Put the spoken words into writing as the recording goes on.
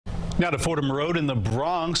Now to Fordham Road in the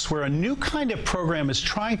Bronx, where a new kind of program is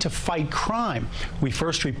trying to fight crime. We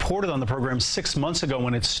first reported on the program 6 months ago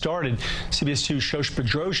when it started. CBS 2's Shosh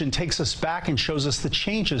Bedrosian takes us back and shows us the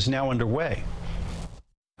changes now underway.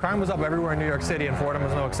 Crime was up everywhere in New York City, and Fordham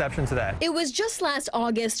was no exception to that. It was just last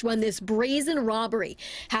August when this brazen robbery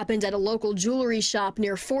happened at a local jewelry shop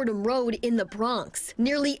near Fordham Road in the Bronx.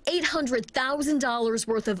 Nearly $800,000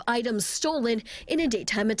 worth of items stolen in a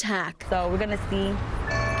daytime attack. So we're going to see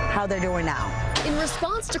how they're doing now. In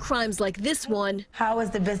response to crimes like this one, how is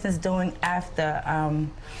the business doing after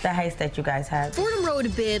the heist that you guys had? Fordham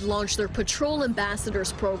Road BID launched their Patrol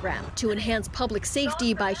Ambassadors program to enhance public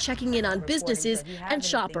safety by checking in on businesses and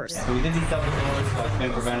shoppers. So we did these double doors, like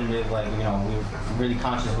been preventative, we were really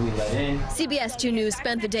conscious who we let in. CBS 2 News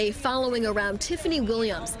spent the day following around Tiffany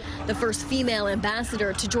Williams, the first female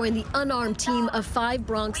ambassador to join the unarmed team of 5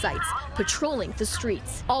 Bronxites patrolling the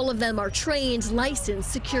streets. All of them are trained,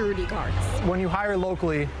 licensed security guards. When you hire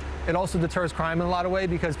locally, it also deters crime in a lot of ways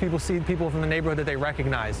because people see people from the neighborhood that they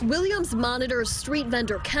recognize. Williams monitors street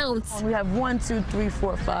vendor counts. We have 1, 2, 3,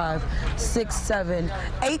 4, 5, 6, 7,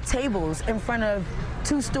 8 tables in front of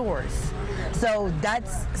 2 stores. So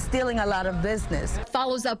that's stealing a lot of business.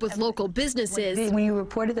 Follows up with local businesses. When you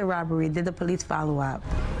reported the robbery, did the police follow up?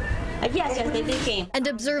 Yes, they did. And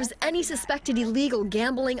observes any suspected illegal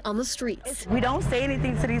gambling on the streets. We don't say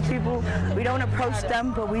anything to these people. We don't approach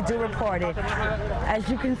them, but we do report it. As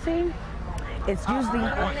you can see, it's usually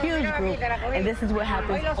a huge group, and this is what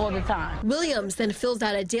happens all the time. Williams then fills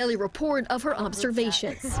out a daily report of her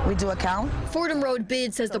observations. We do a count. Fordham Road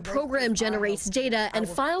BID says the program generates data and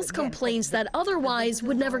files complaints that otherwise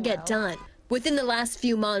would never get done. Within the last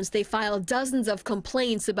few months, they filed dozens of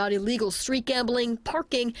complaints about illegal street gambling,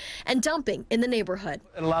 parking, and dumping in the neighborhood.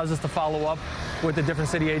 It allows us to follow up with the different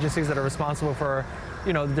city agencies that are responsible for,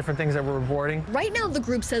 the different things that we're reporting. Right now, the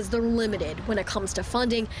group says they're limited when it comes to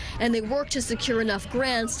funding, and they work to secure enough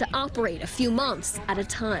grants to operate a few months at a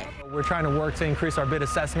time. We're trying to work to increase our bid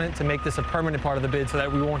assessment to make this a permanent part of the bid so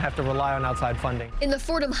that we won't have to rely on outside funding. In the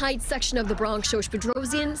Fordham Heights section of the Bronx, Shosh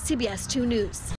Bedrosian, CBS 2 News.